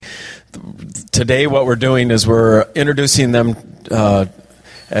today what we're doing is we're introducing them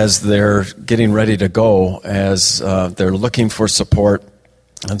as they're getting ready to go, as they're looking for support.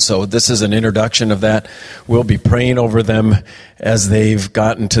 And so this is an introduction of that. We'll be praying over them as they've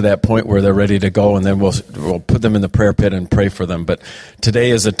gotten to that point where they're ready to go, and then we'll put them in the prayer pit and pray for them. But today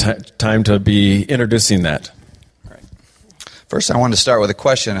is a time to be introducing that. All right. First, I want to start with a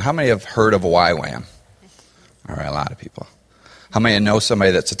question. How many have heard of YWAM? All right, a lot of people. How many know somebody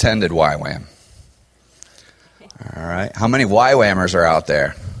that's attended YWAM? All right. How many YWAMers are out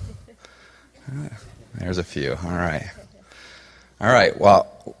there? There's a few. All right. All right,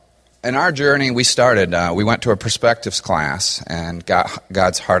 well, in our journey, we went to a perspectives class and got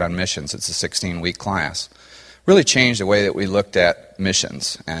God's Heart on Missions. It's a 16-week class. Really changed the way that we looked at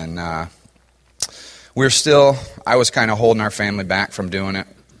missions. And I was kind of holding our family back from doing it.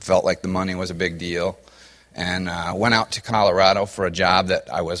 Felt like the money was a big deal. And went out to Colorado for a job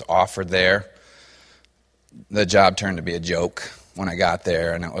that I was offered there. The job turned to be a joke when I got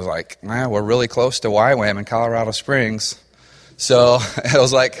there. And it was like, we're really close to YWAM in Colorado Springs. So it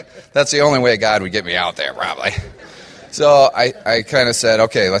was like, that's the only way God would get me out there, probably. So I kind of said,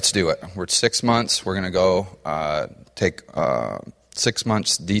 okay, let's do it. We're 6 months. We're going to go take 6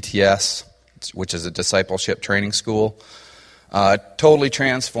 months DTS, which is a discipleship training school. Totally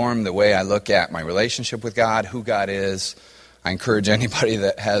transformed the way I look at my relationship with God, who God is. I encourage anybody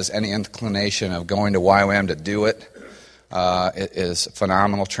that has any inclination of going to YWAM to do it. It is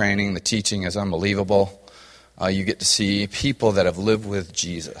phenomenal training. The teaching is unbelievable. You get to see people that have lived with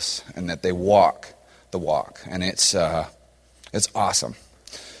Jesus and that they walk the walk, and it's awesome.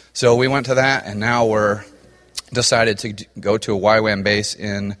 So we went to that, and now we're decided to go to a YWAM base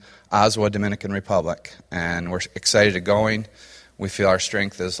in Oslo, Dominican Republic, and we're excited to going. We feel our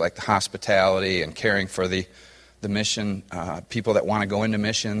strength is like the hospitality and caring for the mission, people that want to go into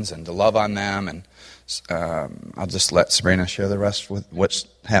missions and to love on them, and I'll just let Sabrina share the rest with what's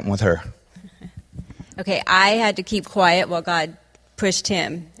happened with her. Okay, I had to keep quiet while God pushed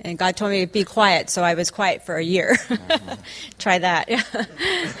him. And God told me to be quiet, so I was quiet for a year. Try that.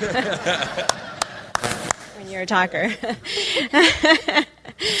 When you're a talker.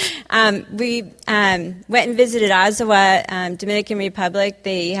 We went and visited Ozawa, Dominican Republic.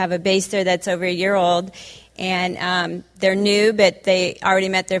 They have a base there that's over a year old. And they're new, but they already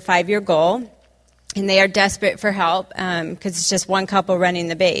met their 5-year goal. And they are desperate for help because it's just one couple running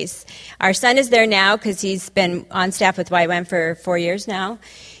the base. Our son is there now because he's been on staff with YWAM for 4 years now.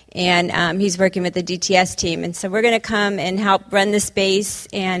 And he's working with the DTS team. And so we're going to come and help run this base.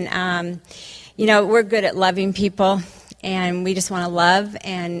 And, we're good at loving people. And we just want to love.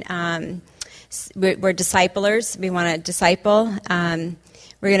 And we're disciplers. We want to disciple.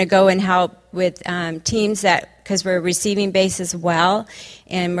 We're going to go and help with teams because we're a receiving base as well,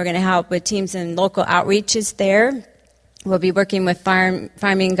 and we're going to help with teams in local outreaches there. We'll be working with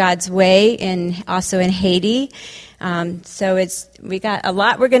Farming God's Way and also in Haiti. So we got a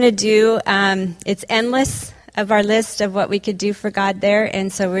lot we're going to do. It's endless of our list of what we could do for God there,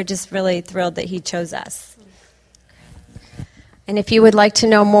 and so we're just really thrilled that He chose us. And if you would like to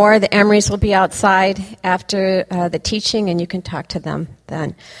know more, the Emerys will be outside after the teaching, and you can talk to them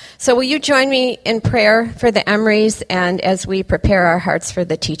then. So will you join me in prayer for the Emerys and as we prepare our hearts for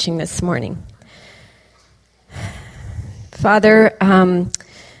the teaching this morning? Father,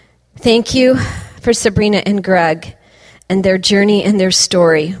 thank you for Sabrina and Greg and their journey and their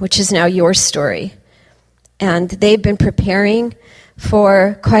story, which is now your story. And they've been preparing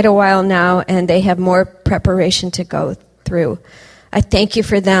for quite a while now, and they have more preparation to go through. I thank you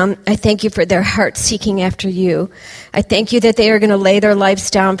for them. I thank you for their heart seeking after you. I thank you that they are going to lay their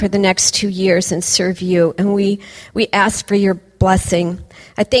lives down for the next 2 years and serve you. And we ask for your blessing.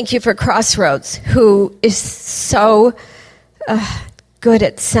 I thank you for Crossroads, who is so good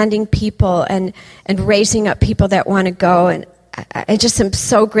at sending people and raising up people that want to go. And I just am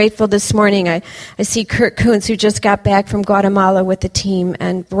so grateful this morning. I see Kurt Coons, who just got back from Guatemala with the team,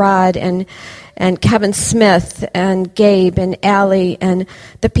 and Rod and Kevin Smith and Gabe and Allie and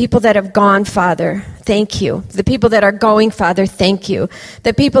the people that have gone, Father, thank you. The people that are going, Father, thank you.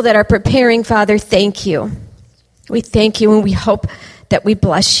 The people that are preparing, Father, thank you. We thank you and we hope that we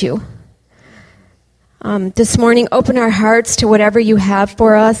bless you. This morning, open our hearts to whatever you have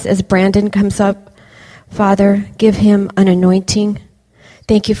for us as Brandon comes up. Father, give him an anointing.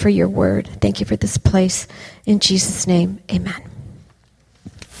 Thank you for your word. Thank you for this place. In Jesus' name, amen.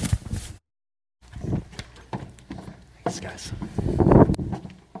 Thanks, guys.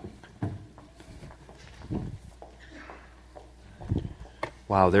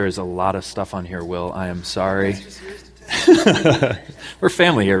 Wow, there is a lot of stuff on here, Will. I am sorry. We're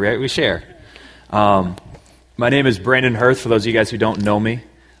family here, right? We share. My name is Brandon Hirth, for those of you guys who don't know me.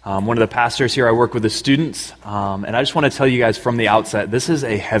 I'm one of the pastors here. I work with the students. And I just want to tell you guys from the outset, this is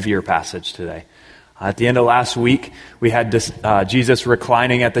a heavier passage today. At the end of last week, we had Jesus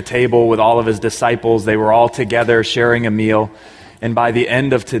reclining at the table with all of his disciples. They were all together sharing a meal. And by the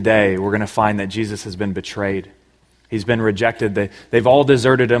end of today, we're going to find that Jesus has been betrayed. He's been rejected. They've all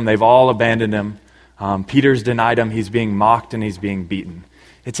deserted him. They've all abandoned him. Peter's denied him. He's being mocked and he's being beaten.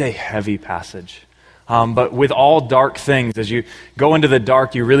 It's a heavy passage. But with all dark things, as you go into the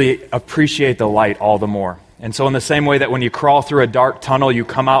dark, you really appreciate the light all the more. And so in the same way that when you crawl through a dark tunnel, you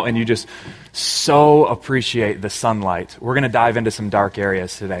come out and you just so appreciate the sunlight. We're going to dive into some dark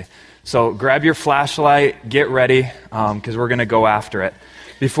areas today. So grab your flashlight, get ready, because we're going to go after it.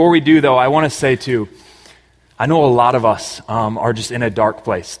 Before we do, though, I want to say, too, I know a lot of us are just in a dark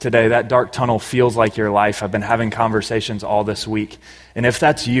place today. That dark tunnel feels like your life. I've been having conversations all this week. And if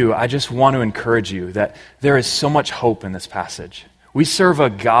that's you, I just want to encourage you that there is so much hope in this passage. We serve a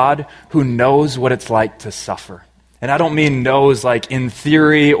God who knows what it's like to suffer. And I don't mean knows like in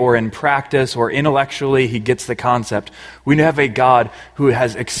theory or in practice or intellectually he gets the concept. We have a God who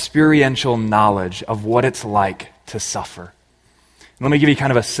has experiential knowledge of what it's like to suffer. Let me give you kind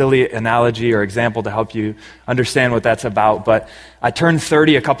of a silly analogy or example to help you understand what that's about. But I turned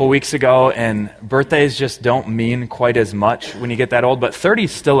 30 a couple weeks ago, and birthdays just don't mean quite as much when you get that old. But 30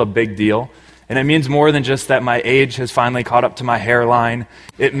 is still a big deal. And it means more than just that my age has finally caught up to my hairline.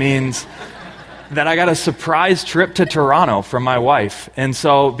 It means that I got a surprise trip to Toronto from my wife. And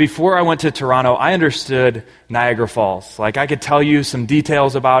so before I went to Toronto, I understood Niagara Falls. Like I could tell you some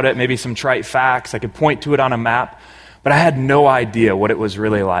details about it, maybe some trite facts. I could point to it on a map. But I had no idea what it was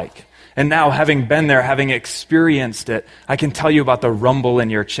really like. And now, having been there, having experienced it, I can tell you about the rumble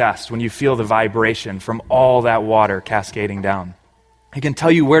in your chest when you feel the vibration from all that water cascading down. I can tell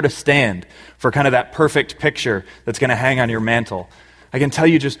you where to stand for kind of that perfect picture that's going to hang on your mantle. I can tell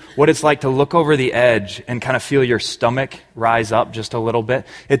you just what it's like to look over the edge and kind of feel your stomach rise up just a little bit.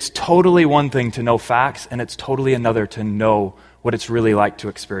 It's totally one thing to know facts, and it's totally another to know what it's really like to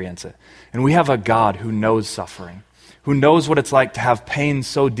experience it. And we have a God who knows suffering, who knows what it's like to have pain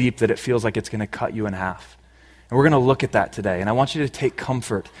so deep that it feels like it's going to cut you in half. And we're going to look at that today. And I want you to take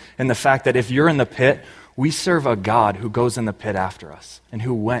comfort in the fact that if you're in the pit, we serve a God who goes in the pit after us and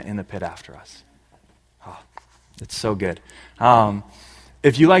who went in the pit after us. Oh, it's so good.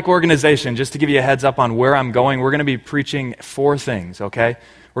 If you like organization, just to give you a heads up on where I'm going, we're going to be preaching 4 things, okay?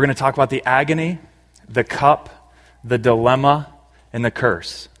 We're going to talk about the agony, the cup, the dilemma, and the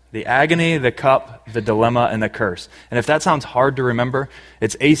curse. The agony, the cup, the dilemma, and the curse. And if that sounds hard to remember,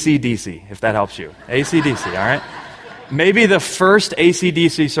 it's AC/DC, if that helps you. AC/DC, all right? Maybe the first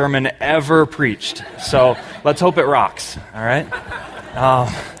AC/DC sermon ever preached. So let's hope it rocks, all right?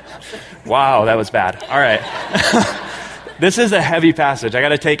 Wow, that was bad. All right. This is a heavy passage. I got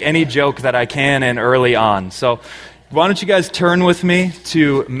to take any joke that I can in early on. So why don't you guys turn with me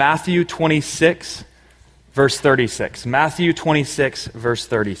to Matthew 26, verse 36. Matthew 26, verse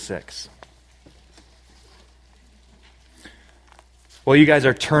 36. Well, you guys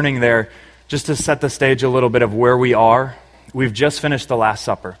are turning there, just to set the stage a little bit of where we are. We've just finished the Last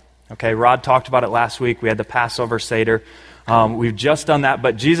Supper. Okay, Rod talked about it last week. We had the Passover Seder. We've just done that,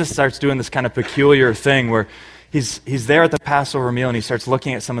 but Jesus starts doing this kind of peculiar thing where he's there at the Passover meal and he starts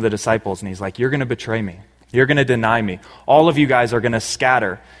looking at some of the disciples and he's like, you're going to betray me. You're going to deny me. All of you guys are going to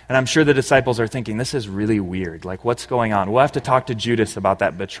scatter. And I'm sure the disciples are thinking, this is really weird. Like, what's going on? We'll have to talk to Judas about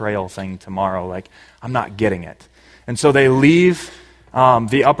that betrayal thing tomorrow. Like, I'm not getting it. And so they leave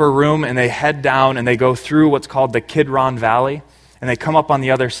the upper room and they head down and they go through what's called the Kidron Valley. And they come up on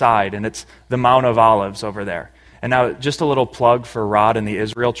the other side and it's the Mount of Olives over there. And now just a little plug for Rod and the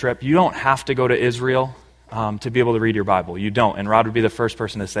Israel trip. You don't have to go to Israel to be able to read your Bible. You don't. And Rod would be the first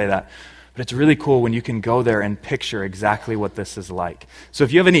person to say that. But it's really cool when you can go there and picture exactly what this is like. So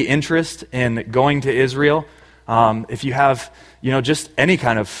if you have any interest in going to Israel, if you have, just any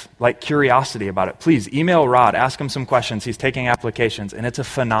kind of like curiosity about it, please email Rod, ask him some questions. He's taking applications, and it's a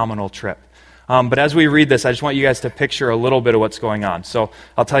phenomenal trip. But as we read this, I just want you guys to picture a little bit of what's going on. So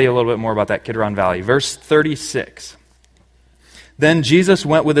I'll tell you a little bit more about that Kidron Valley. Verse 36. Then Jesus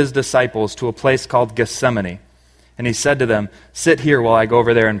went with his disciples to a place called Gethsemane, and he said to them, sit here while I go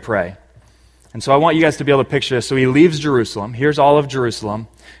over there and pray. And so I want you guys to be able to picture this. So he leaves Jerusalem. Here's all of Jerusalem.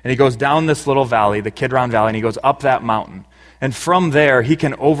 And he goes down this little valley, the Kidron Valley, and he goes up that mountain. And from there, he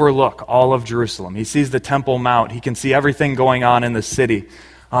can overlook all of Jerusalem. He sees the Temple Mount. He can see everything going on in the city.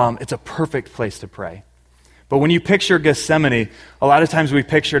 It's a perfect place to pray. But when you picture Gethsemane, a lot of times we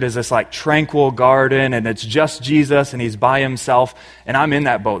picture it as this like tranquil garden and it's just Jesus and he's by himself. And I'm in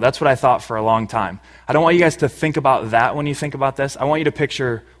that boat. That's what I thought for a long time. I don't want you guys to think about that when you think about this. I want you to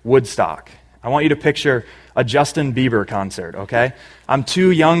picture Woodstock. I want you to picture a Justin Bieber concert, okay? I'm too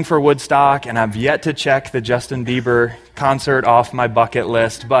young for Woodstock and I've yet to check the Justin Bieber concert off my bucket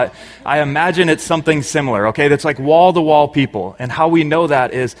list, but I imagine it's something similar, okay? That's like wall-to-wall people. And how we know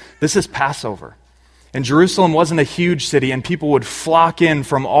that is this is Passover. And Jerusalem wasn't a huge city, and people would flock in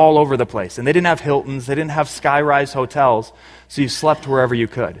from all over the place. And they didn't have Hiltons, they didn't have sky-rise hotels, so you slept wherever you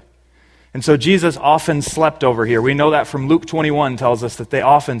could. And so Jesus often slept over here. We know that from Luke 21 tells us that they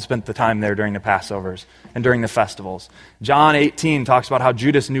often spent the time there during the Passovers and during the festivals. John 18 talks about how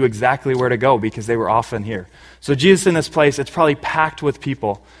Judas knew exactly where to go because they were often here. So Jesus in this place, it's probably packed with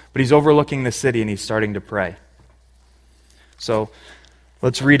people, but he's overlooking the city and he's starting to pray. So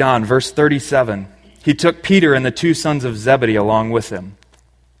let's read on. Verse 37. He took Peter and the two sons of Zebedee along with him.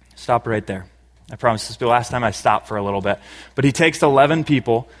 Stop right there. I promise this will be the last time I stop for a little bit. But he takes 11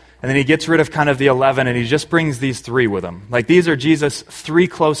 people, and then he gets rid of kind of the 11, and he just brings these 3 with him. Like, these are Jesus' 3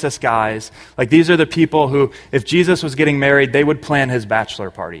 closest guys. Like, these are the people who, if Jesus was getting married, they would plan his bachelor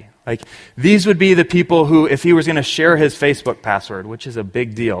party. Like, these would be the people who, if he was going to share his Facebook password, which is a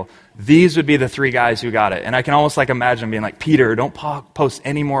big deal, these would be the 3 guys who got it. And I can almost like imagine being like, Peter, don't post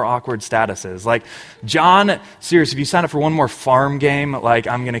any more awkward statuses. Like, John, seriously, if you sign up for one more farm game, like,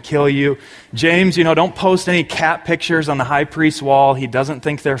 I'm going to kill you. James, don't post any cat pictures on the high priest's wall. He doesn't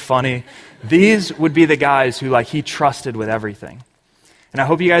think they're funny. These would be the guys who, like, he trusted with everything. And I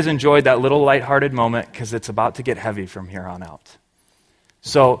hope you guys enjoyed that little lighthearted moment because it's about to get heavy from here on out.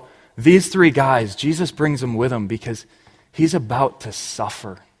 So these 3 guys, Jesus brings them with him because he's about to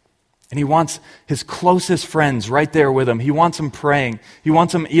suffer. And he wants his closest friends right there with him. He wants them praying. He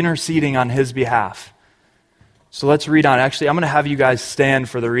wants them interceding on his behalf. So let's read on. Actually, I'm going to have you guys stand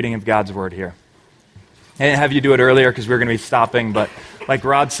for the reading of God's word here. I didn't have you do it earlier because we were going to be stopping, but like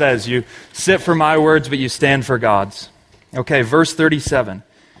Rod says, you sit for my words, but you stand for God's. Okay, verse 37.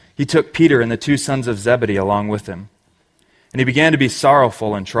 He took Peter and the 2 sons of Zebedee along with him. And he began to be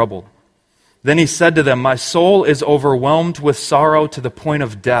sorrowful and troubled. Then he said to them, "My soul is overwhelmed with sorrow to the point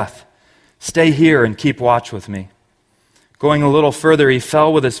of death. Stay here and keep watch with me." Going a little further, he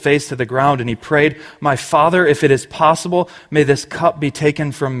fell with his face to the ground and he prayed, "My Father, if it is possible, may this cup be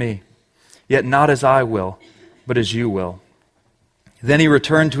taken from me. Yet not as I will, but as you will." Then he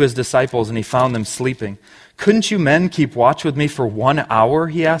returned to his disciples and he found them sleeping. "Couldn't you men keep watch with me for 1 hour?"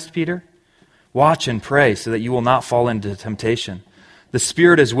 he asked Peter. "Watch and pray so that you will not fall into temptation. The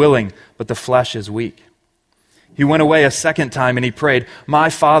spirit is willing, but the flesh is weak." He went away a second time and he prayed, "My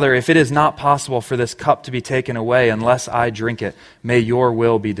Father, if it is not possible for this cup to be taken away unless I drink it, may your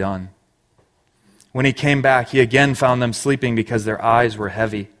will be done." When he came back, he again found them sleeping because their eyes were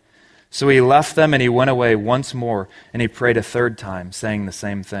heavy. So he left them and he went away once more and he prayed a third time, saying the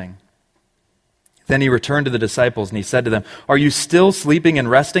same thing. Then he returned to the disciples and he said to them, "Are you still sleeping and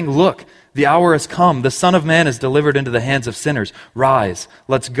resting? Look, the hour has come. The Son of Man is delivered into the hands of sinners. Rise,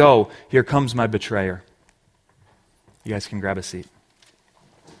 let's go. Here comes my betrayer." You guys can grab a seat.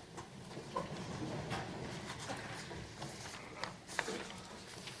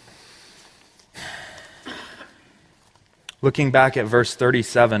 Looking back at verse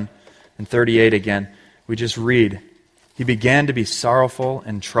 37 and 38 again, we just read, "He began to be sorrowful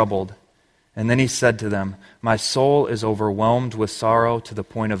and troubled. And then he said to them, 'My soul is overwhelmed with sorrow to the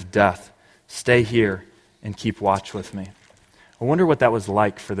point of death. Stay here and keep watch with me.'" I wonder what that was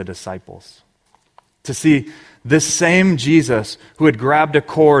like for the disciples. To see this same Jesus who had grabbed a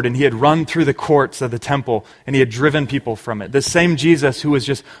cord and he had run through the courts of the temple and he had driven people from it. This same Jesus who was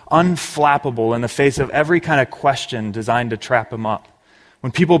just unflappable in the face of every kind of question designed to trap him up.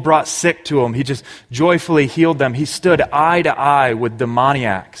 When people brought sick to him, he just joyfully healed them. He stood eye to eye with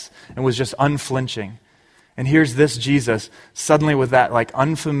demoniacs and was just unflinching. And here's this Jesus suddenly with that like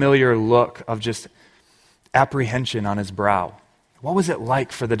unfamiliar look of just apprehension on his brow. What was it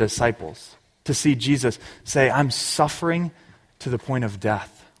like for the disciples to see Jesus say, "I'm suffering to the point of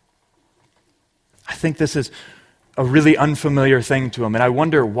death"? I think this is a really unfamiliar thing to him, and I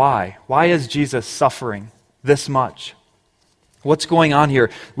wonder why. Why is Jesus suffering this much? What's going on here?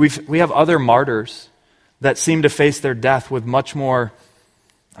 We have other martyrs that seem to face their death with much more,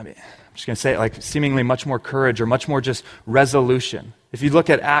 I'm just going to say it, like seemingly much more courage or much more just resolution. If you look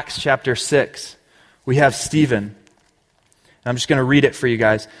at Acts chapter 6, we have Stephen. And I'm just going to read it for you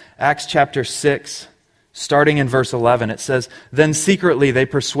guys. Acts chapter 6, starting in verse 11, it says, "Then secretly they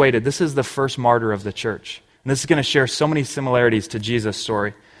persuaded," this is the first martyr of the church. And this is going to share so many similarities to Jesus'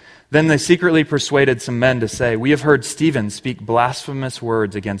 story. Then they secretly persuaded some men to say, "We have heard Stephen speak blasphemous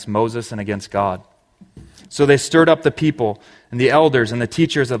words against Moses and against God." So they stirred up the people and the elders and the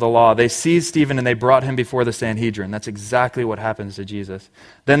teachers of the law. They seized Stephen and they brought him before the Sanhedrin. That's exactly what happens to Jesus.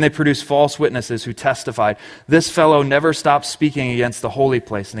 Then they produced false witnesses who testified, "This fellow never stopped speaking against the holy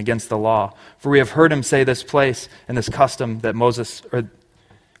place and against the law. For we have heard him say this place and this custom that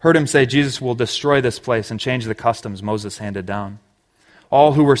heard him say Jesus will destroy this place and change the customs Moses handed down."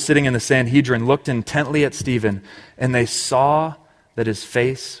 All who were sitting in the Sanhedrin looked intently at Stephen, and they saw that his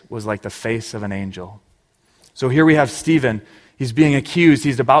face was like the face of an angel. So here we have Stephen. He's being accused.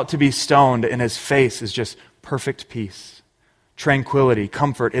 He's about to be stoned, and his face is just perfect peace, tranquility,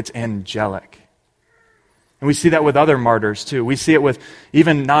 comfort. It's angelic. And we see that with other martyrs, too. We see it with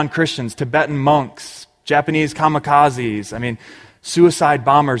even non-Christians, Tibetan monks, Japanese kamikazes. I mean, suicide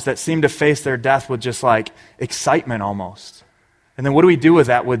bombers that seem to face their death with just like excitement almost. And then what do we do with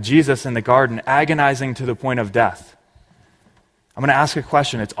that with Jesus in the garden, agonizing to the point of death? I'm going to ask a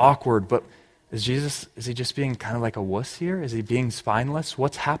question. It's awkward, but is he just being kind of like a wuss here? Is he being spineless?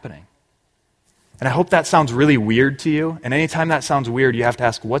 What's happening? And I hope that sounds really weird to you. And anytime that sounds weird, you have to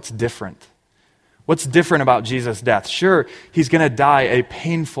ask, what's different? What's different about Jesus' death? Sure, he's going to die a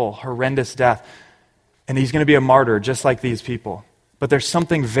painful, horrendous death. And he's going to be a martyr just like these people. But there's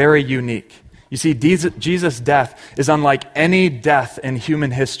something very unique. You see, Jesus' death is unlike any death in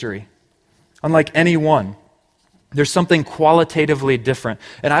human history. Unlike any one. There's something qualitatively different.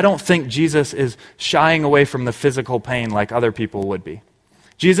 And I don't think Jesus is shying away from the physical pain like other people would be.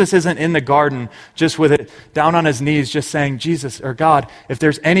 Jesus isn't in the garden just with it down on his knees just saying, "Jesus, or God, if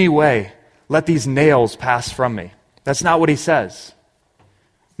there's any way, let these nails pass from me." That's not what he says.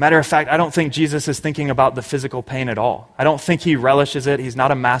 Matter of fact, I don't think Jesus is thinking about the physical pain at all. I don't think he relishes it. He's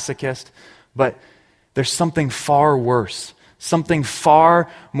not a masochist. But there's something far worse, something far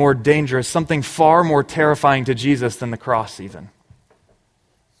more dangerous, something far more terrifying to Jesus than the cross even.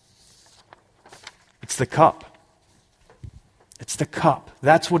 It's the cup. It's the cup.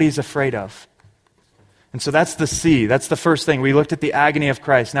 That's what he's afraid of. And so that's the C. That's the first thing. We looked at the agony of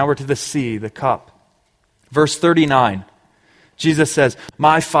Christ. Now we're to the C, the cup. Verse 39, Jesus says,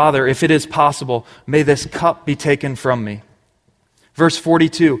 "My Father, if it is possible, may this cup be taken from me." Verse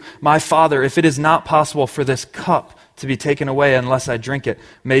 42, "My Father, if it is not possible for this cup to be taken away unless I drink it,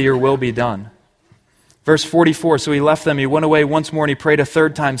 may your will be done." Verse 44, "So he left them, he went away once more, and he prayed a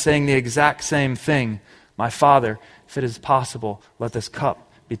third time, saying the exact same thing. My Father, if it is possible, let this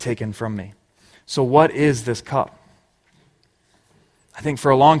cup be taken from me." So what is this cup? I think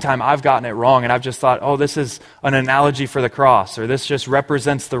for a long time I've gotten it wrong, and I've just thought, oh, this is an analogy for the cross, or this just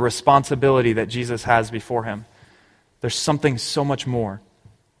represents the responsibility that Jesus has before him. There's something so much more.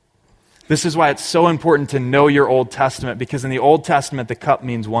 This is why it's so important to know your Old Testament, because in the Old Testament, the cup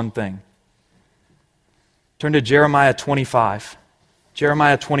means one thing. Turn to Jeremiah 25.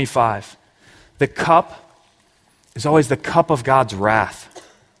 Jeremiah 25. The cup is always the cup of God's wrath.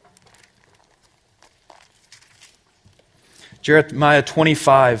 Jeremiah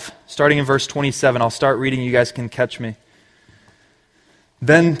 25, starting in verse 27. I'll start reading, you guys can catch me.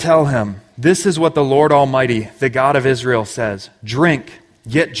 "Then tell him, this is what the Lord Almighty, the God of Israel, says. Drink,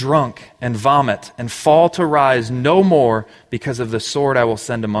 get drunk, and vomit, and fall to rise no more because of the sword I will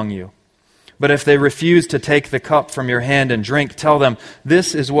send among you. But if they refuse to take the cup from your hand and drink, tell them,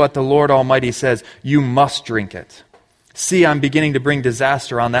 this is what the Lord Almighty says. You must drink it. See, I'm beginning to bring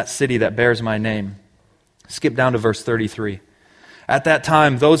disaster on that city that bears my name." Skip down to verse 33. "At that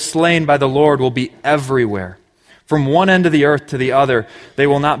time, those slain by the Lord will be everywhere. From one end of the earth to the other, they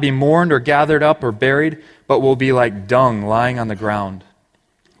will not be mourned or gathered up or buried, but will be like dung lying on the ground.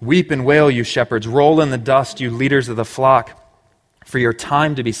 Weep and wail, you shepherds. Roll in the dust, you leaders of the flock. For your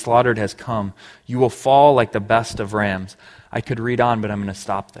time to be slaughtered has come. You will fall like the best of rams." I could read on, but I'm going to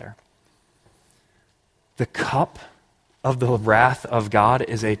stop there. The cup of the wrath of God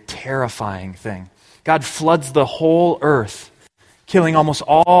is a terrifying thing. God floods the whole earth, killing almost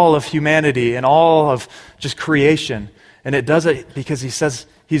all of humanity and all of just creation. And it does it because he says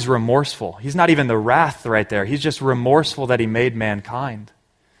he's remorseful. He's not even the wrath right there. He's just remorseful that he made mankind.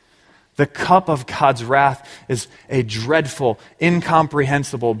 The cup of God's wrath is a dreadful,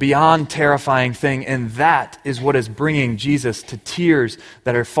 incomprehensible, beyond terrifying thing, and that is what is bringing Jesus to tears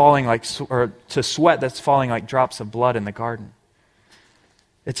that are falling like, or to sweat that's falling like drops of blood in the garden.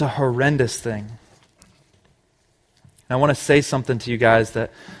 It's a horrendous thing. And I want to say something to you guys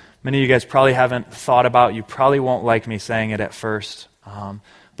that many of you guys probably haven't thought about. You probably won't like me saying it at first.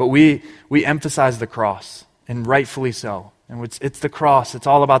 But we emphasize the cross, and rightfully so. And it's the cross. It's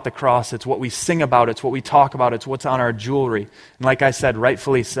all about the cross. It's what we sing about. It's what we talk about. It's what's on our jewelry. And like I said,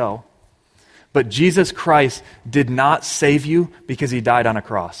 rightfully so. But Jesus Christ did not save you because he died on a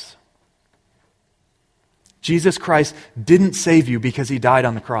cross. Jesus Christ didn't save you because he died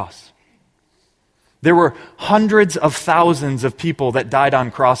on the cross. There were hundreds of thousands of people that died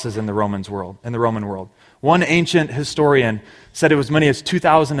on crosses in the Roman world. One ancient historian said it was as many as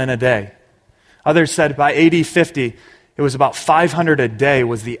 2,000 in a day. Others said by AD 50, it was about 500 a day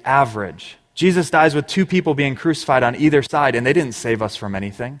was the average. Jesus dies with 2 people being crucified on either side, and they didn't save us from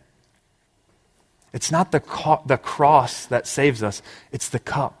anything. It's not the cross that saves us, it's the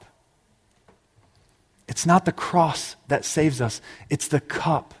cup. It's not the cross that saves us, it's the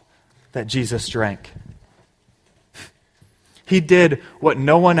cup that Jesus drank. He did what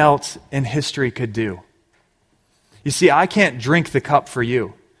no one else in history could do. You see, I can't drink the cup for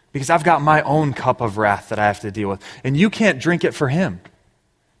you because I've got my own cup of wrath that I have to deal with. And you can't drink it for him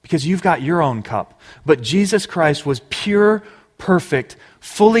because you've got your own cup. But Jesus Christ was pure, perfect,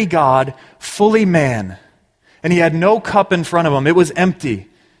 fully God, fully man. And he had no cup in front of him. It was empty.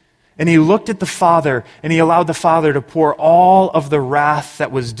 And he looked at the Father, and he allowed the Father to pour all of the wrath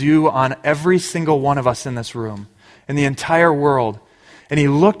that was due on every single one of us in this room, in the entire world. And he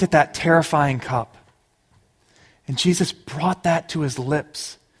looked at that terrifying cup. And Jesus brought that to his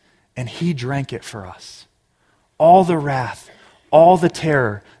lips, and he drank it for us. All the wrath, all the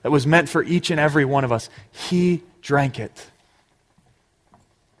terror that was meant for each and every one of us, he drank it.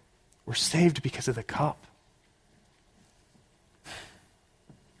 We're saved because of the cup.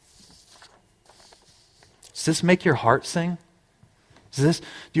 Does this make your heart sing? Do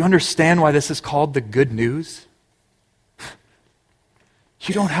you understand why this is called the good news?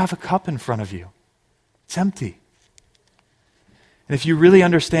 You don't have a cup in front of you. It's empty. And if you really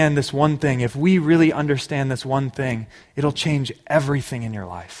understand this one thing, if we really understand this one thing, it'll change everything in your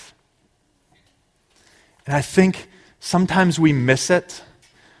life. And I think sometimes we miss it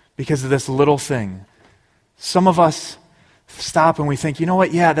because of this little thing. Some of us stop and we think, you know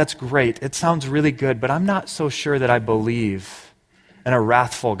what, yeah, that's great. It sounds really good, but I'm not so sure that I believe in a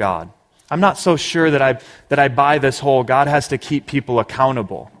wrathful God. I'm not so sure that I buy this whole God has to keep people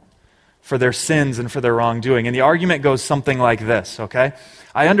accountable for their sins and for their wrongdoing. And the argument goes something like this, okay?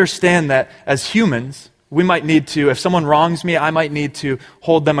 I understand that as humans, we might need to, if someone wrongs me, I might need to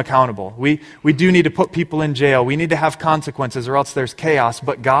hold them accountable. We do need to put people in jail. We need to have consequences or else there's chaos.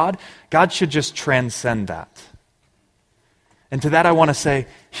 But God should just transcend that. And to that I want to say,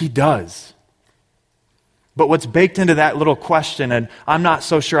 he does. But what's baked into that little question, and I'm not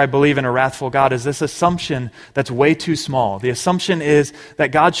so sure I believe in a wrathful God, is this assumption that's way too small. The assumption is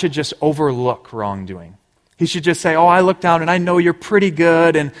that God should just overlook wrongdoing. He should just say, oh, I look down and I know you're pretty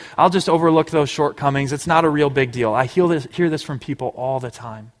good, and I'll just overlook those shortcomings. It's not a real big deal. I hear this from people all the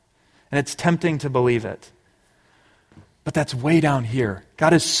time. And it's tempting to believe it. But that's way down here.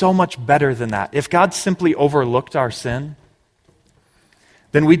 God is so much better than that. If God simply overlooked our sin,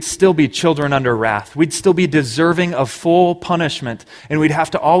 then we'd still be children under wrath. We'd still be deserving of full punishment. And we'd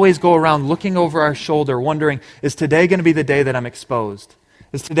have to always go around looking over our shoulder, wondering, is today going to be the day that I'm exposed?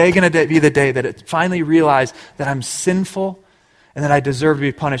 Is today going to be the day that it finally realized that I'm sinful and that I deserve to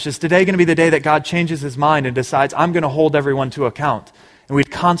be punished? Is today going to be the day that God changes his mind and decides, I'm going to hold everyone to account? And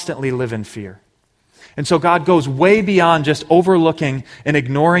we'd constantly live in fear. And so God goes way beyond just overlooking and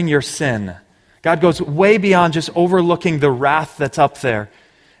ignoring your sin. God goes way beyond just overlooking the wrath that's up there.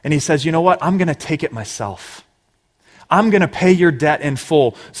 And he says, you know what? I'm going to take it myself. I'm going to pay your debt in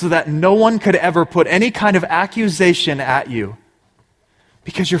full so that no one could ever put any kind of accusation at you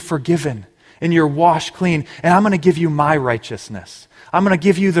because you're forgiven and you're washed clean. And I'm going to give you my righteousness. I'm going to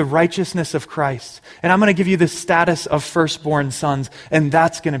give you the righteousness of Christ. And I'm going to give you the status of firstborn sons. And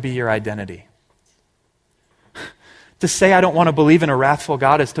that's going to be your identity. To say I don't want to believe in a wrathful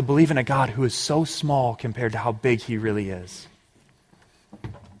God is to believe in a God who is so small compared to how big he really is.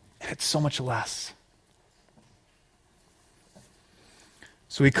 And it's so much less.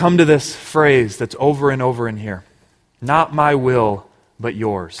 So we come to this phrase that's over and over in here. Not my will, but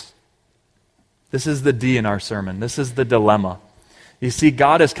yours. This is the D in our sermon. This is the dilemma. You see,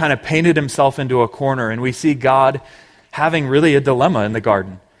 God has kind of painted himself into a corner, and we see God having really a dilemma in the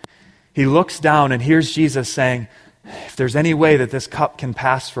garden. He looks down and hears Jesus saying, if there's any way that this cup can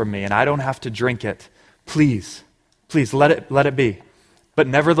pass from me and I don't have to drink it, please let it be. But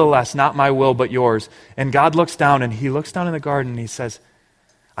nevertheless, not my will, but yours. And God looks down, and he looks down in the garden, and he says,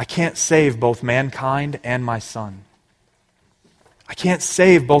 I can't save both mankind and my son. I can't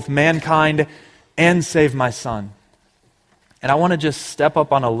save both mankind and save my son. And I want to just step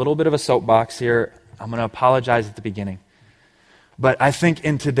up on a little bit of a soapbox here. I'm going to apologize at the beginning. But I think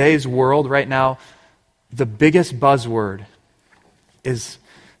in today's world right now, the biggest buzzword is,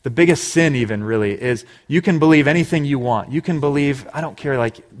 the biggest sin even really, is you can believe anything you want. You can believe, I don't care,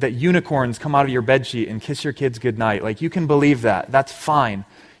 like that unicorns come out of your bedsheet and kiss your kids goodnight. Like you can believe that. That's fine.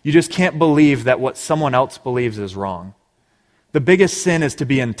 You just can't believe that what someone else believes is wrong. The biggest sin is to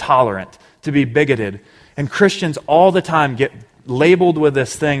be intolerant, to be bigoted. And Christians all the time get labeled with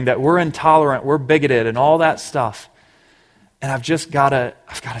this thing that we're intolerant, we're bigoted, and all that stuff. And I've got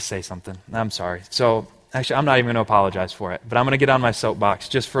to say something. I'm sorry. So actually, I'm not even going to apologize for it, but I'm going to get on my soapbox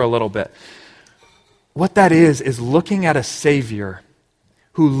just for a little bit. What that is looking at a Savior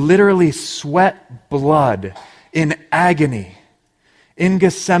who literally sweat blood in agony in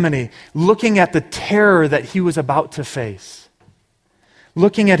Gethsemane, looking at the terror that he was about to face.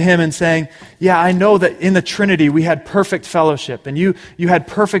 Looking at him and saying, yeah, I know that in the Trinity we had perfect fellowship, and you had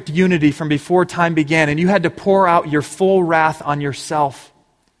perfect unity from before time began, and you had to pour out your full wrath on yourself.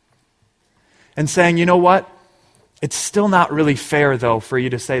 And saying, you know what? It's still not really fair, though, for you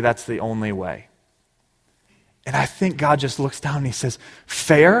to say that's the only way. And I think God just looks down and he says,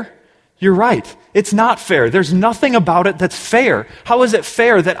 fair? You're right. It's not fair. There's nothing about it that's fair. How is it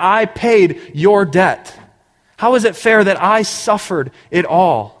fair that I paid your debt? How is it fair that I suffered it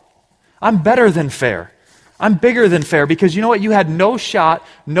all? I'm better than fair. I'm bigger than fair, because you know what? You had no shot,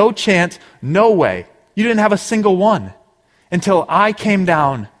 no chance, no way. You didn't have a single one until I came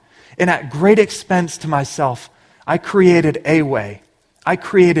down, and at great expense to myself, I created a way. I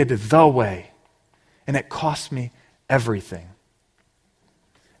created the way, and it cost me everything.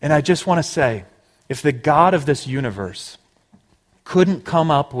 And I just want to say, if the God of this universe couldn't come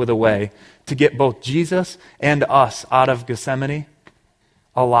up with a way to get both Jesus and us out of Gethsemane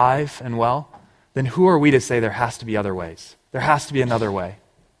alive and well, then who are we to say there has to be other ways? There has to be another way.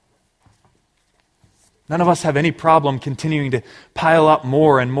 None of us have any problem continuing to pile up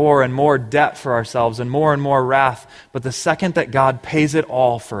more and more and more debt for ourselves and more wrath. But the second that God pays it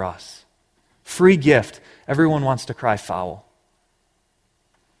all for us, free gift, everyone wants to cry foul.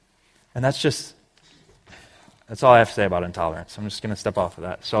 And that's all I have to say about intolerance. I'm just going to step off of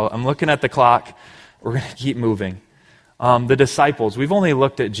that. So I'm looking at the clock. We're going to keep moving. The disciples, we've only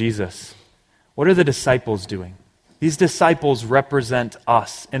looked at Jesus. What are the disciples doing? These disciples represent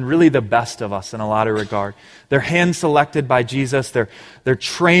us, and really the best of us in a lot of regard. They're hand-selected by Jesus. They're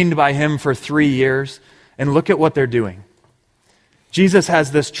trained by him for 3 years. And look at what they're doing. Jesus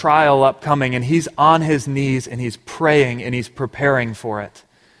has this trial upcoming, and he's on his knees, and he's praying, and he's preparing for it.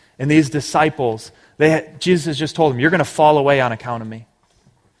 And these disciples, Jesus just told them, you're going to fall away on account of me.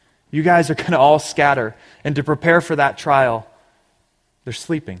 You guys are going to all scatter. And to prepare for that trial, they're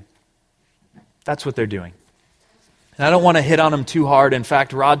sleeping. That's what they're doing. And I don't want to hit on them too hard. In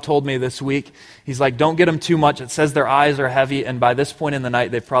fact, Rod told me this week, he's like, don't get them too much. It says their eyes are heavy, and by this point in the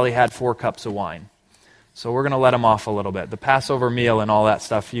night, they've probably had 4 cups of wine. So we're going to let them off a little bit. The Passover meal and all that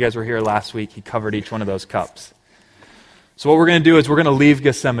stuff, you guys were here last week, he covered each one of those cups. So what we're going to do is we're going to leave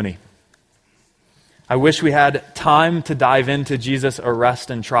Gethsemane. I wish we had time to dive into Jesus' arrest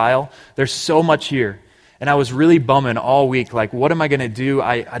and trial. There's so much here. And I was really bumming all week, like, what am I going to do?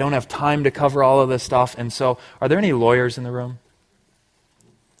 I don't have time to cover all of this stuff. And so, are there any lawyers in the room?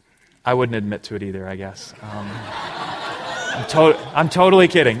 I wouldn't admit to it either, I guess. I'm totally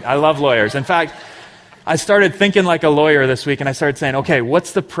kidding. I love lawyers. In fact, I started thinking like a lawyer this week, and I started saying, okay,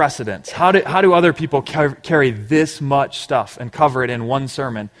 what's the precedence? How do other people carry this much stuff and cover it in one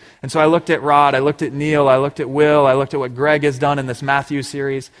sermon? And so I looked at Rod, I looked at Neil, I looked at Will, I looked at what Greg has done in this Matthew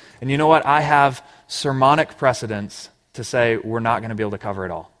series. And you know what? I have sermonic precedence to say we're not going to be able to cover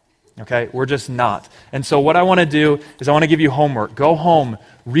it all. Okay? We're just not. And so what I want to do is I want to give you homework. Go home,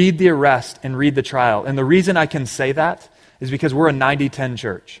 read the arrest, and read the trial. And the reason I can say that is because we're a 90-10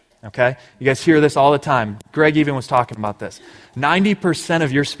 church. Okay? You guys hear this all the time. Greg even was talking about this. 90%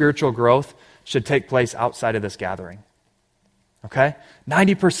 of your spiritual growth should take place outside of this gathering. Okay?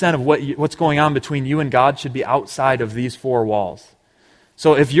 90% of what's going on between you and God should be outside of these 4 walls.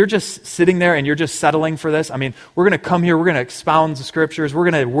 So if you're just sitting there and you're just settling for this, I mean, we're going to come here, we're going to expound the scriptures,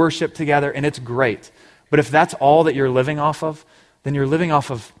 we're going to worship together, and it's great. But if that's all that you're living off of, then you're living off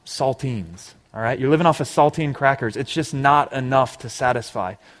of saltines. All right? You're living off of saltine crackers. It's just not enough to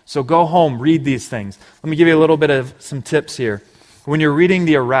satisfy. So go home, read these things. Let me give you a little bit of some tips here. When you're reading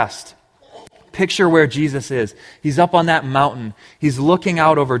the arrest, picture where Jesus is. He's up on that mountain. He's looking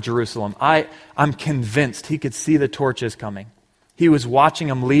out over Jerusalem. I'm convinced he could see the torches coming. He was watching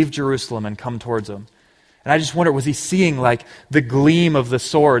them leave Jerusalem and come towards him. And I just wonder, was he seeing like the gleam of the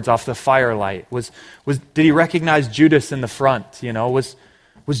swords off the firelight? Did he recognize Judas in the front? You know, was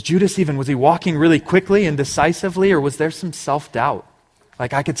Was Judas was he walking really quickly and decisively, or was there some self-doubt?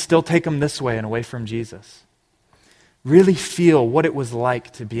 Like, I could still take him this way and away from Jesus. Really feel what it was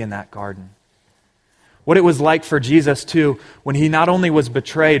like to be in that garden. What it was like for Jesus, too, when he not only was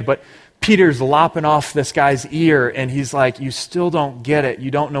betrayed, but Peter's lopping off this guy's ear, and he's like, you still don't get it.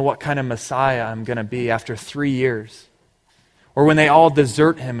 You don't know what kind of Messiah I'm going to be after 3 years. Or when they all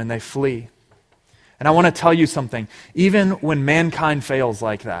desert him and they flee. And I want to tell you something. Even when mankind fails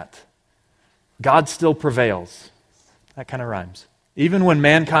like that, God still prevails. That kind of rhymes. Even when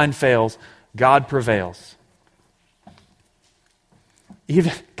mankind fails, God prevails.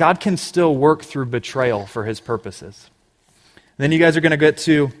 Even God can still work through betrayal for his purposes. Then you guys are going to get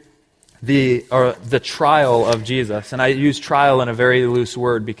to the trial of Jesus. And I use trial in a very loose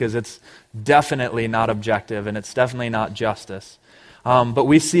word because it's definitely not objective and it's definitely not justice. But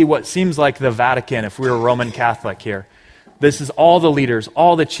we see what seems like the Vatican, if we were Roman Catholic here. This is all the leaders,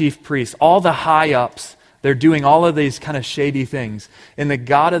 all the chief priests, all the high-ups. They're doing all of these kind of shady things. And the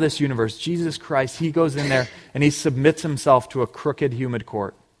God of this universe, Jesus Christ, he goes in there and he submits himself to a crooked human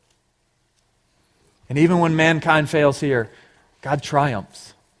court. And even when mankind fails here, God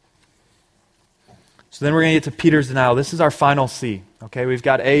triumphs. So then we're going to get to Peter's denial. This is our final C. Okay, we've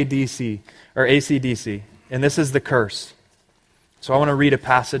got ADC, or ACDC. And this is the curse. So I want to read a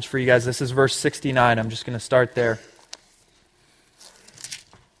passage for you guys. This is verse 69. I'm just going to start there.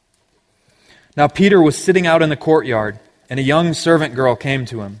 Now Peter was sitting out in the courtyard, and a young servant girl came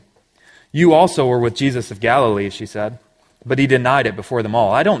to him. You also were with Jesus of Galilee, she said. But he denied it before them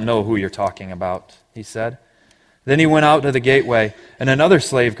all. I don't know who you're talking about, he said. Then he went out to the gateway, and another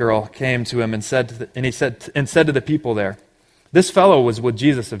slave girl came to him and said to the people there, this fellow was with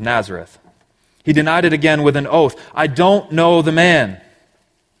Jesus of Nazareth. He denied it again with an oath. I don't know the man.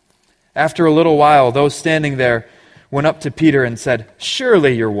 After a little while, those standing there went up to Peter and said,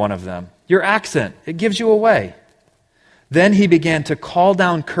 surely you're one of them. Your accent, it gives you away. Then he began to call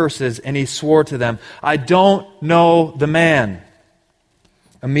down curses, and he swore to them, I don't know the man.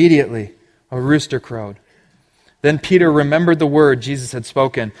 Immediately, a rooster crowed. Then Peter remembered the word Jesus had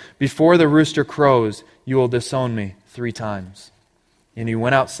spoken, before the rooster crows, you will disown me 3 times. And he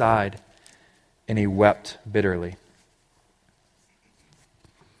went outside, and he wept bitterly.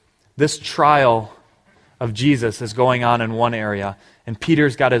 This trial of Jesus is going on in one area, and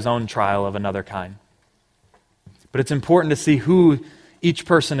Peter's got his own trial of another kind. But it's important to see who each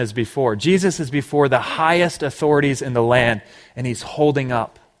person is before. Jesus is before the highest authorities in the land, and he's holding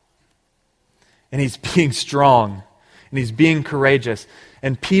up. And he's being strong, and he's being courageous.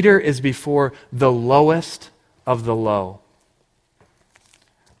 And Peter is before the lowest of the low.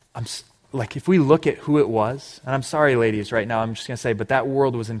 If we look at who it was, and I'm sorry, ladies, right now, I'm just going to say, but that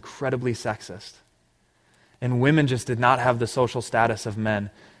world was incredibly sexist. And women just did not have the social status of men.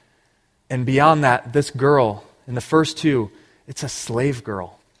 And beyond that, this girl, in the first 2, it's a slave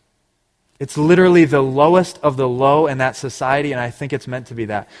girl. It's literally the lowest of the low in that society, and I think it's meant to be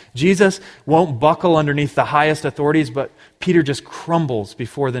that. Jesus won't buckle underneath the highest authorities, but Peter just crumbles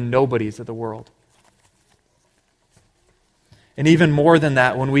before the nobodies of the world. And even more than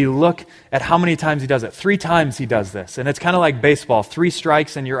that, when we look at how many times he does it, 3 times he does this. And it's kind of like baseball, 3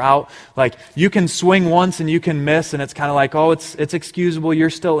 strikes and you're out. Like, you can swing once and you can miss, and it's kind of like, oh, it's excusable, you're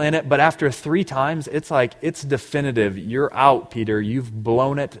still in it. But after 3 times, it's like, it's definitive. You're out, Peter. You've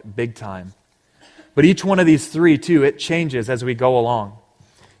blown it big time. But each one of these 3, too, it changes as we go along.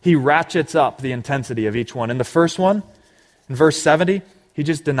 He ratchets up the intensity of each one. In the first one, in verse 70, he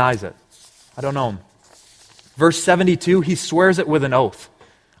just denies it. I don't know him. Verse 72, he swears it with an oath.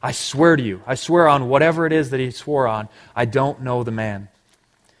 I swear to you, I swear on whatever it is that he swore on, I don't know the man.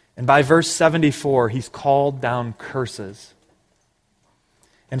 And by verse 74, he's called down curses.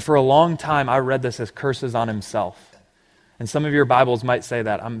 And for a long time, I read this as curses on himself. And some of your Bibles might say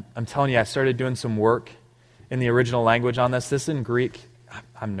that. I'm telling you, I started doing some work in the original language on this. This in Greek,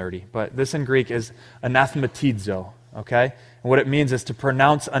 I'm nerdy, but this in Greek is anathematizo, okay? And what it means is to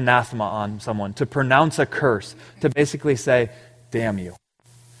pronounce anathema on someone, to pronounce a curse, to basically say, damn you.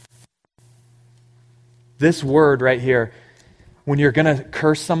 This word right here, when you're going to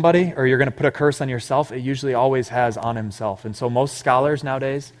curse somebody or you're going to put a curse on yourself, it usually always has on himself. And so most scholars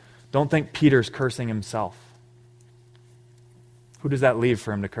nowadays don't think Peter's cursing himself. Who does that leave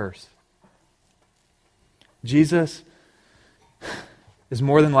for him to curse? Jesus is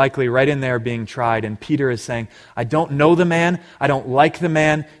more than likely right in there being tried, and Peter is saying, I don't know the man, I don't like the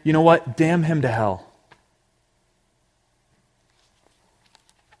man, you know what, damn him to hell.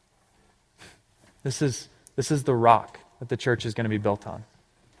 This is the rock that the church is going to be built on.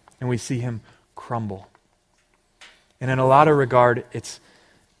 And we see him crumble. And in a lot of regard, it's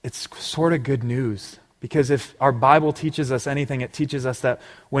it's sort of good news. Because if our Bible teaches us anything, it teaches us that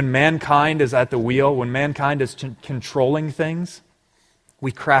when mankind is at the wheel, when mankind is controlling things,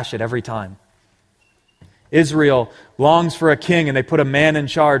 we crash it every time. Israel longs for a king, and they put a man in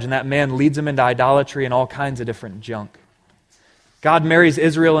charge, and that man leads them into idolatry and all kinds of different junk. God marries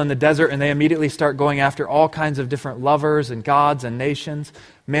Israel in the desert, and they immediately start going after all kinds of different lovers and gods and nations.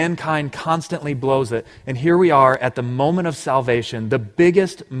 Mankind constantly blows it. And here we are at the moment of salvation, the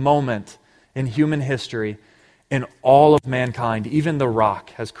biggest moment in human history, and all of mankind, even the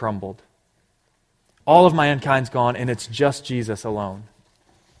rock, has crumbled. All of mankind's gone, and it's just Jesus alone.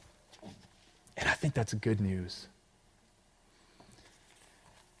 And I think that's good news.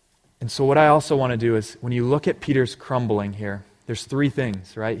 And so what I also want to do is, when you look at Peter's crumbling here, there's three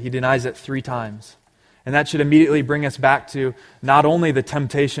things, right? He denies it 3 times. And that should immediately bring us back to not only the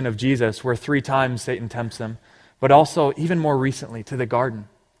temptation of Jesus, where 3 times Satan tempts him, but also, even more recently, to the garden,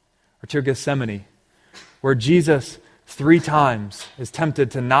 or to Gethsemane, where Jesus 3 times is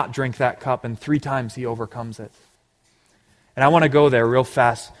tempted to not drink that cup, and 3 times he overcomes it. And I want to go there real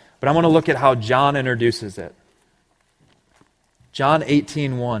fast, but I want to look at how John introduces it. John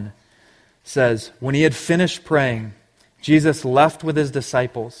 18:1 says, when he had finished praying, Jesus left with his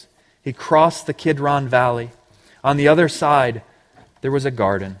disciples. He crossed the Kidron Valley. On the other side, there was a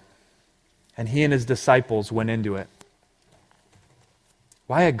garden, and he and his disciples went into it.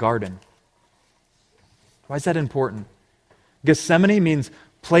 Why a garden? Why is that important? Gethsemane means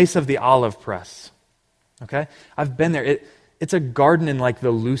place of the olive press. Okay? I've been there. It's a garden in like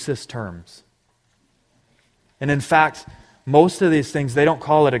the loosest terms. And in fact, most of these things, they don't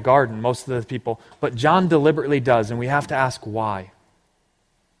call it a garden, most of the people, but John deliberately does, and we have to ask why.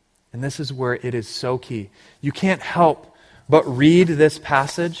 And this is where it is so key. You can't help but read this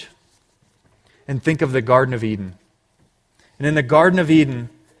passage and think of the Garden of Eden. And in the Garden of Eden,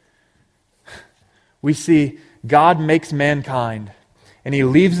 we see God makes mankind, and he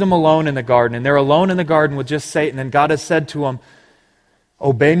leaves them alone in the garden. And they're alone in the garden with just Satan, and God has said to them,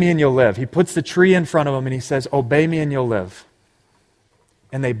 obey me and you'll live. He puts the tree in front of them, and he says, obey me and you'll live.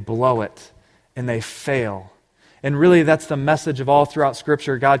 And they blow it, and they fail. And really, that's the message of all throughout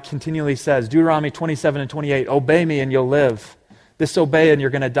Scripture. God continually says, Deuteronomy 27 and 28, obey me and you'll live. Disobey and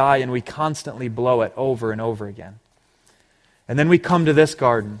you're going to die, and we constantly blow it over and over again. And then we come to this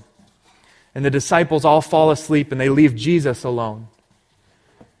garden, and the disciples all fall asleep, and they leave Jesus alone.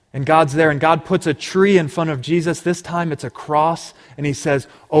 And God's there, and God puts a tree in front of Jesus. This time it's a cross, and he says,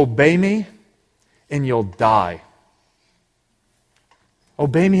 obey me, and you'll die.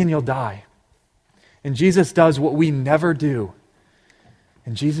 Obey me, and you'll die. And Jesus does what we never do,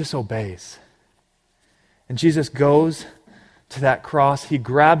 and Jesus obeys. And Jesus goes to that cross, he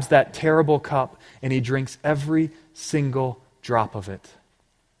grabs that terrible cup, and he drinks every single drop of it.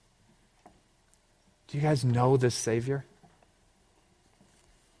 Do you guys know this Savior?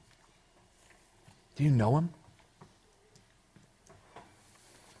 Do you know him?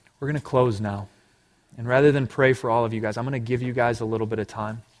 We're going to close now. And rather than pray for all of you guys, I'm going to give you guys a little bit of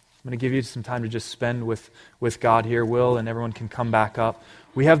time. I'm going to give you some time to just spend with God here. Will and everyone can come back up.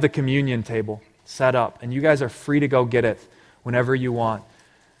 We have the communion table set up, and you guys are free to go get it whenever you want.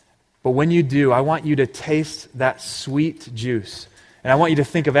 But when you do, I want you to taste that sweet juice. And I want you to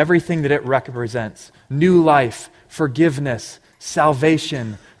think of everything that it represents. New life, forgiveness,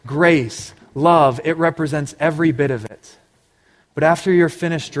 salvation, grace, love. It represents every bit of it. But after you're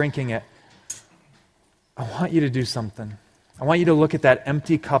finished drinking it, I want you to do something. I want you to look at that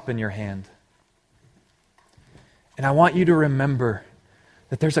empty cup in your hand. And I want you to remember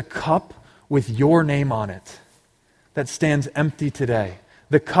that there's a cup with your name on it that stands empty today.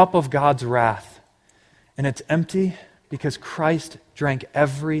 The cup of God's wrath. And it's empty because Christ drank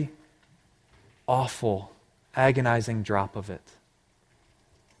every awful, agonizing drop of it.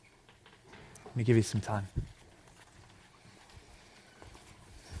 Let me give you some time.